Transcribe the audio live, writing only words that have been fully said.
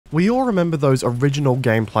We all remember those original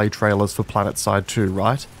gameplay trailers for Planetside 2,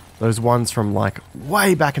 right? Those ones from like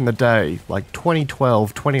way back in the day, like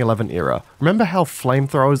 2012, 2011 era. Remember how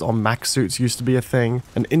flamethrowers on mech suits used to be a thing?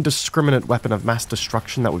 An indiscriminate weapon of mass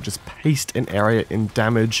destruction that would just paste an area in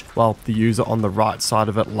damage while the user on the right side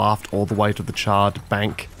of it laughed all the way to the charred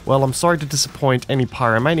bank. Well, I'm sorry to disappoint any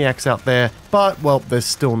pyromaniacs out there, but well, there's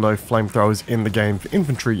still no flamethrowers in the game for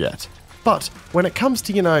infantry yet. But when it comes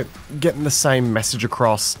to, getting the same message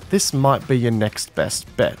across, this might be your next best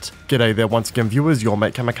bet. G'day there once again viewers, your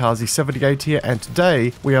mate Kamikaze78 here, and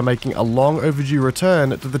today we are making a long overdue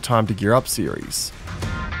return to the Time to Gear Up series.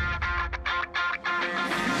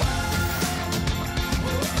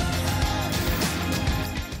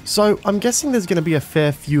 So, I'm guessing there's going to be a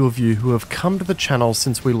fair few of you who have come to the channel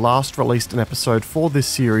since we last released an episode for this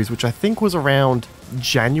series, which I think was around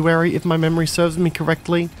January, if my memory serves me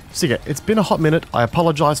correctly. So yeah, it's been a hot minute, I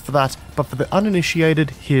apologize for that, but for the uninitiated,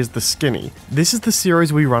 here's the skinny. This is the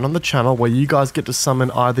series we run on the channel where you guys get to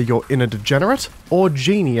summon either your inner degenerate or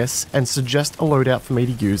genius and suggest a loadout for me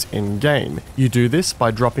to use in-game. You do this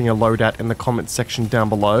by dropping a loadout in the comments section down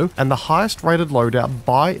below, and the highest rated loadout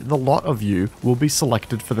by the lot of you will be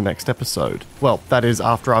selected for the next episode. Well, that is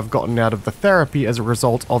after I've gotten out of the therapy as a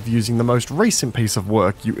result of using the most recent piece of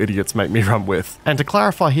work you idiots make me run with. And to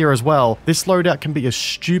clarify here as well, this loadout can be as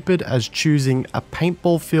stupid as choosing a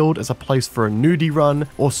paintball field as a place for a nudie run,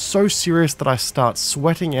 or so serious that I start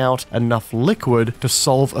sweating out enough liquid to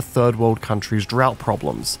solve a third world country's drought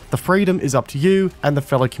problems. The freedom is up to you and the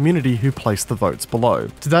fellow community who placed the votes below.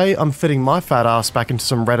 Today I'm fitting my fat ass back into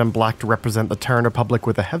some red and black to represent the Terran Republic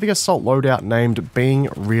with a heavy assault loadout named Being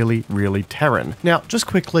Really Terran. Now just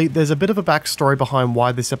quickly, there's a bit of a backstory behind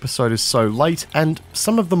why this episode is so late, and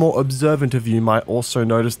some of the more observant of you might also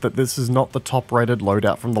notice that this is not the top rated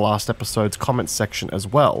loadout from the last episode's comments section as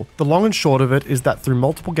well. The long and short of it is that through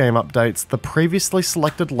multiple game updates, the previously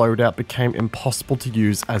selected loadout became impossible to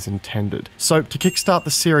use as intended. So to kickstart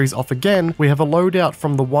the series off again, we have a loadout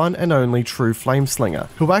from the one and only True Flameslinger,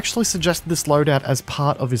 who actually suggested this loadout as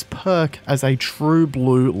part of his perk as a True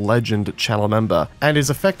Blue Legend channel member, and is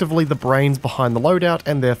effectively the brains behind the loadout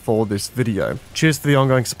and therefore this video. Cheers to the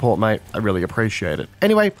ongoing support, mate, I really appreciate it.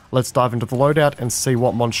 Anyway, let's dive into the loadout and see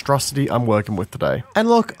what monstrosity I'm working with today. And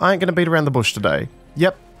look, I ain't gonna beat around the bush today.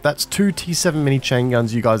 Yep, that's two T7 mini chain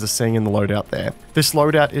guns you guys are seeing in the loadout there. This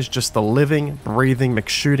loadout is just the living, breathing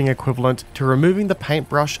McShooting equivalent to removing the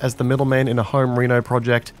paintbrush as the middleman in a home reno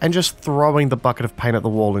project and just throwing the bucket of paint at the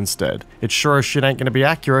wall instead. It sure as shit ain't gonna be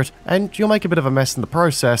accurate, and you'll make a bit of a mess in the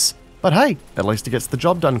process, but hey, at least it gets the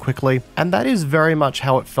job done quickly, and that is very much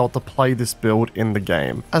how it felt to play this build in the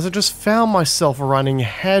game, as I just found myself running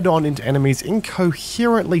head-on into enemies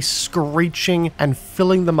incoherently screeching and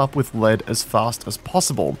filling them up with lead as fast as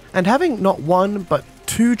possible. And having not one, but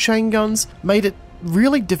two chain guns made it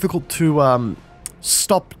really difficult to,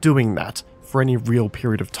 stop doing that for any real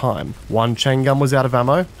period of time. One chain gun was out of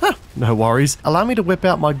ammo, no worries. Allow me to whip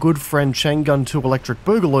out my good friend Chain Gun 2 Electric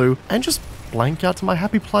Boogaloo and just blank out to my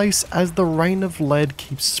happy place as the rain of lead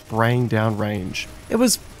keeps spraying down range. It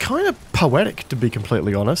was kind of poetic, to be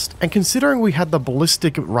completely honest, and considering we had the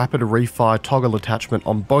ballistic rapid refire toggle attachment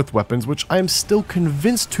on both weapons, which I am still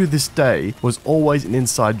convinced to this day was always an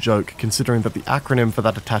inside joke, considering that the acronym for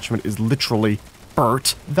that attachment is literally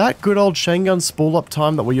BERT, that good old chain gun spool up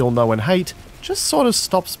time that we all know and hate just sort of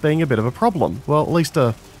stops being a bit of a problem. Well, at least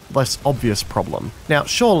a less obvious problem. Now,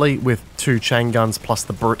 surely with two chain guns plus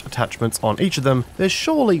the BERT attachments on each of them, there's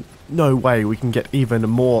surely no way we can get even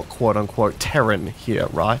more quote-unquote Terran here,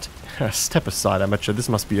 right? Step aside, amateur, this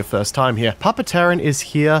must be your first time here. Papa Terran is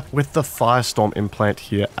here with the Firestorm implant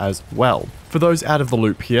here as well. For those out of the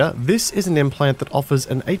loop here, this is an implant that offers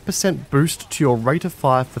an 8% boost to your rate of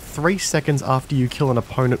fire for 3 seconds after you kill an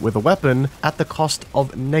opponent with a weapon, at the cost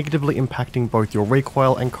of negatively impacting both your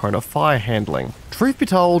recoil and cone of fire handling. Truth be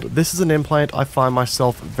told, this is an implant I find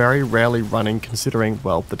myself very rarely running, considering,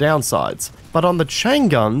 well, the downsides. But on the chain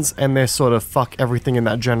guns and their sort of fuck everything in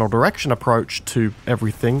that general direction approach to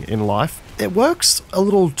everything in life, it works a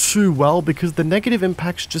little too well because the negative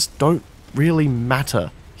impacts just don't really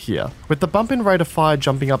matter here, with the bump in rate of fire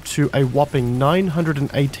jumping up to a whopping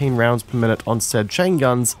 918 rounds per minute on said chain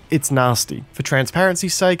guns. It's nasty. For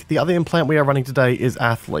transparency's sake, the other implant we are running today is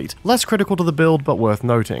Athlete, less critical to the build but worth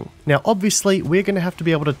noting. Now obviously we're going to have to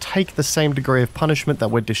be able to take the same degree of punishment that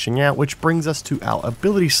we're dishing out, which brings us to our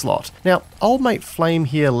ability slot. Now old mate Flame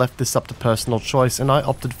here left this up to personal choice, and I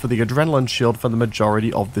opted for the Adrenaline Shield for the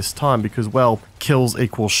majority of this time because, well, kills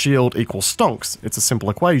equals shield equals stonks. It's a simple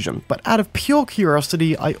equation. But out of pure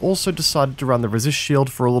curiosity, I also decided to run the resist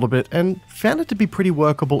shield for a little bit and found it to be pretty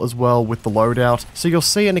workable as well with the loadout, so you'll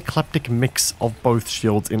see an eclectic mix of both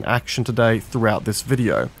shields in action today throughout this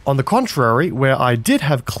video. On the contrary, where I did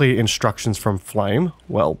have clear instructions from Flame,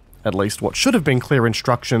 well, at least what should have been clear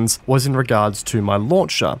instructions, was in regards to my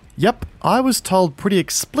launcher. Yep, I was told pretty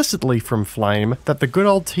explicitly from Flame that the good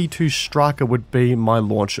old T2 Striker would be my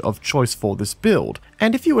launcher of choice for this build.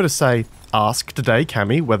 And if you were to say, ask Today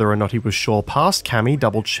Cammy whether or not he was sure past Cammy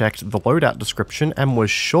double-checked the loadout description and was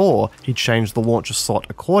sure he changed the launcher slot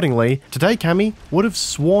accordingly, Today Cammy would have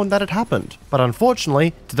sworn that it happened. But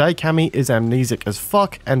unfortunately, Today Cammy is amnesic as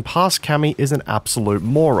fuck, and past Cammy is an absolute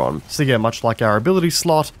moron. So yeah, much like our ability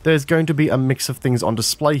slot, there's going to be a mix of things on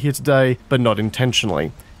display here today, but not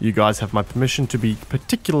intentionally. You guys have my permission to be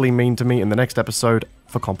particularly mean to me in the next episode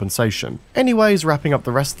for compensation. Anyways, wrapping up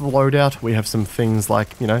the rest of the loadout, we have some things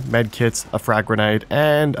like, you know, med kits, a frag grenade,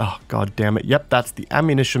 and, oh god damn it, yep, that's the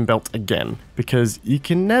ammunition belt again. Because you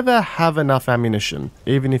can never have enough ammunition,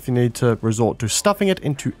 even if you need to resort to stuffing it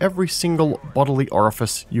into every single bodily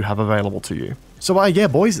orifice you have available to you. So yeah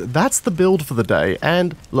boys, that's the build for the day,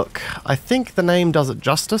 and look, I think the name does it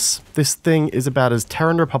justice. This thing is about as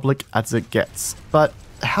Terran Republic as it gets. But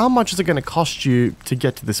how much is it going to cost you to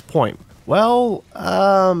get to this point? Well,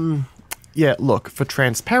 yeah, look, for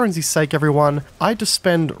transparency's sake everyone, I had to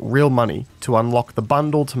spend real money to unlock the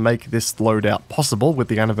bundle to make this loadout possible with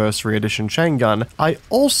the Anniversary Edition chain gun. I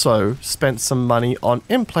also spent some money on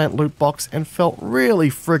implant loot box and felt really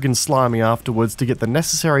friggin' slimy afterwards to get the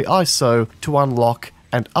necessary ISO to unlock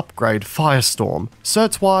and upgrade Firestorm.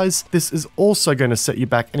 Certs-wise, this is also going to set you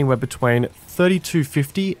back anywhere between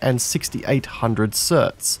 3250 and 6800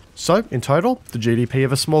 certs. So, in total, the GDP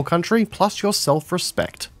of a small country plus your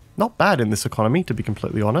self-respect. Not bad in this economy, to be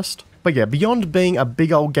completely honest. But yeah, beyond being a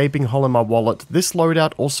big old gaping hole in my wallet, this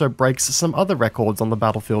loadout also breaks some other records on the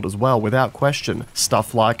battlefield as well, without question.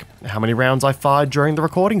 Stuff like how many rounds I fired during the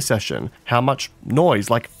recording session, how much noise,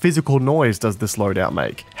 like physical noise, does this loadout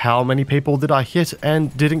make, how many people did I hit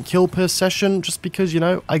and didn't kill per session just because, you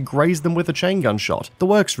know, I grazed them with a chain gun shot. The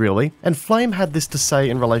works really. And Flame had this to say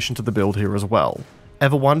in relation to the build here as well.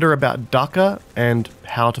 Ever wonder about Ducker and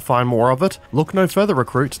how to find more of it? Look no further,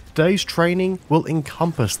 recruit. Today's training will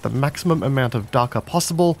encompass the maximum amount of Ducker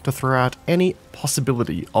possible to throw out any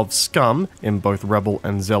possibility of scum, in both Rebel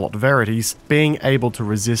and Zealot verities, being able to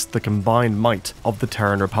resist the combined might of the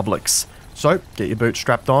Terran Republics. So, get your boots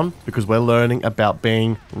strapped on, because we're learning about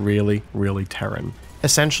being really, really Terran.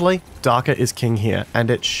 Essentially, Ducker is king here, and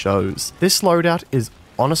it shows. This loadout is,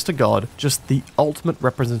 honest to God, just the ultimate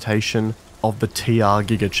representation of the TR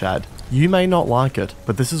Giga Chad. You may not like it,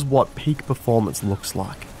 but this is what peak performance looks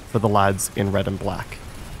like for the lads in red and black.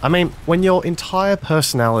 I mean, when your entire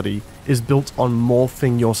personality is built on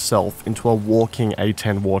morphing yourself into a walking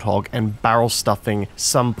A10 Warthog and barrel stuffing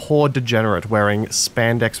some poor degenerate wearing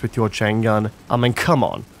spandex with your chain gun, I mean, come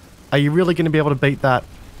on. Are you really going to be able to beat that?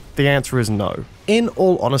 The answer is no. In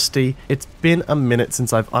all honesty, it's been a minute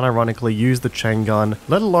since I've unironically used the chain gun,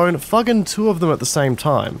 let alone fucking two of them at the same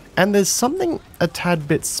time. And there's something a tad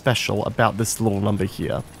bit special about this little number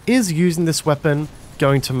here. Is using this weapon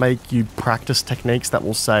going to make you practice techniques that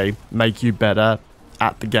will say, make you better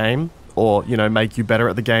at the game? Or, you know, make you better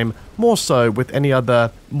at the game more so with any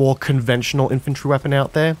other more conventional infantry weapon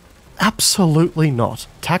out there? Absolutely not.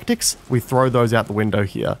 Tactics, we throw those out the window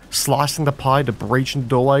here. Slicing the pie to breach into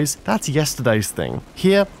doorways, that's yesterday's thing.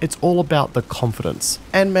 Here, it's all about the confidence.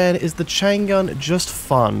 And man, is the chain gun just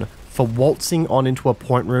fun for waltzing on into a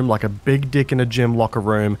point room like a big dick in a gym locker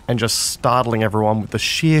room and just startling everyone with the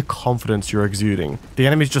sheer confidence you're exuding. The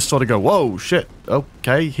enemies just sort of go, whoa, shit,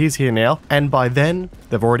 okay, he's here now. And by then,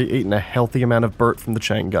 they've already eaten a healthy amount of burnt from the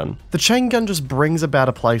chain gun. The chain gun just brings about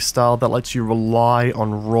a playstyle that lets you rely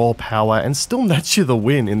on raw power and still nets you the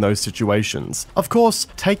win in those situations. Of course,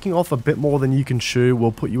 taking off a bit more than you can chew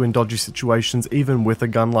will put you in dodgy situations even with a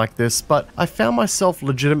gun like this, but I found myself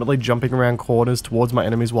legitimately jumping around corners towards my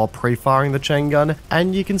enemies while pre-firing the chain gun,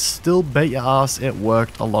 and you can still bet your ass it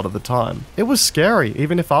worked a lot of the time. It was scary,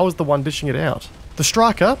 even if I was the one dishing it out. The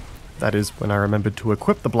Striker, that is when I remembered to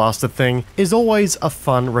equip the blaster thing, is always a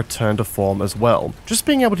fun return to form as well. Just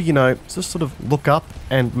being able to, you know, just sort of look up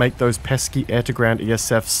and make those pesky air-to-ground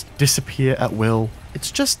ESFs disappear at will.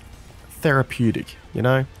 It's just therapeutic, you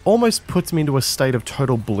know? Almost puts me into a state of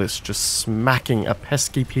total bliss just smacking a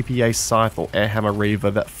pesky PPA Scythe or Airhammer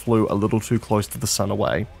Reaver that flew a little too close to the sun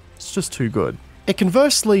away. It's just too good. It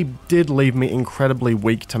conversely did leave me incredibly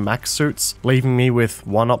weak to max suits, leaving me with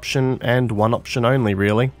one option and one option only,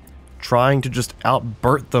 really. trying to just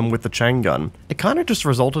outburt them with the chain gun. It kind of just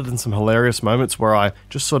resulted in some hilarious moments where I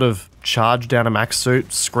just sort of charged down a max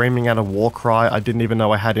suit, screaming out a war cry I didn't even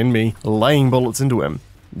know I had in me, laying bullets into him.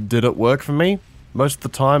 Did it work for me? Most of the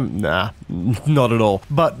time, nah, not at all.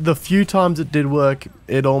 But the few times it did work,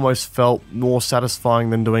 it almost felt more satisfying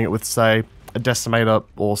than doing it with, say, a Decimator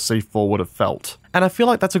or C4 would have felt. And I feel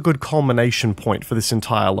like that's a good culmination point for this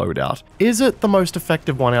entire loadout. Is it the most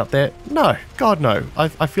effective one out there? No, God no. I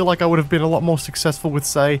feel like I would have been a lot more successful with,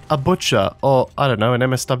 say, a Butcher, or, I don't know, an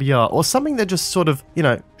MSWR, or something that just sort of, you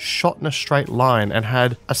know, shot in a straight line and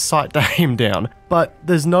had a sight to aim down. But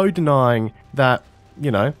there's no denying that,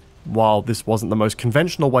 you know, while this wasn't the most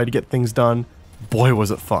conventional way to get things done, boy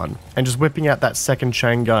was it fun. And just whipping out that second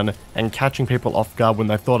chain gun and catching people off guard when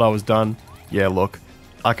they thought I was done, yeah, look,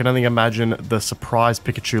 I can only imagine the surprise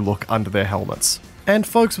Pikachu look under their helmets. And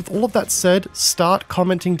folks, with all of that said, start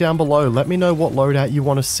commenting down below. Let me know what loadout you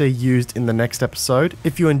want to see used in the next episode.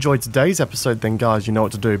 If you enjoyed today's episode, then guys, you know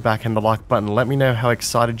what to do. Backhand the like button. Let me know how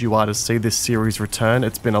excited you are to see this series return.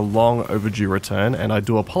 It's been a long overdue return, and I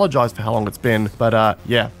do apologize for how long it's been. But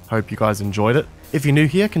yeah, hope you guys enjoyed it. If you're new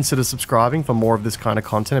here, consider subscribing for more of this kind of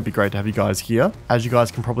content. It'd be great to have you guys here. As you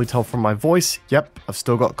guys can probably tell from my voice, yep, I've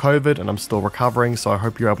still got COVID and I'm still recovering, so I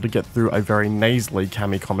hope you're able to get through a very nasally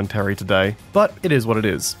Cammy commentary today. But it is what it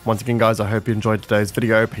is. Once again, guys, I hope you enjoyed today's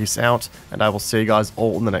video. Peace out, and I will see you guys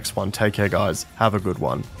all in the next one. Take care, guys. Have a good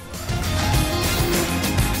one.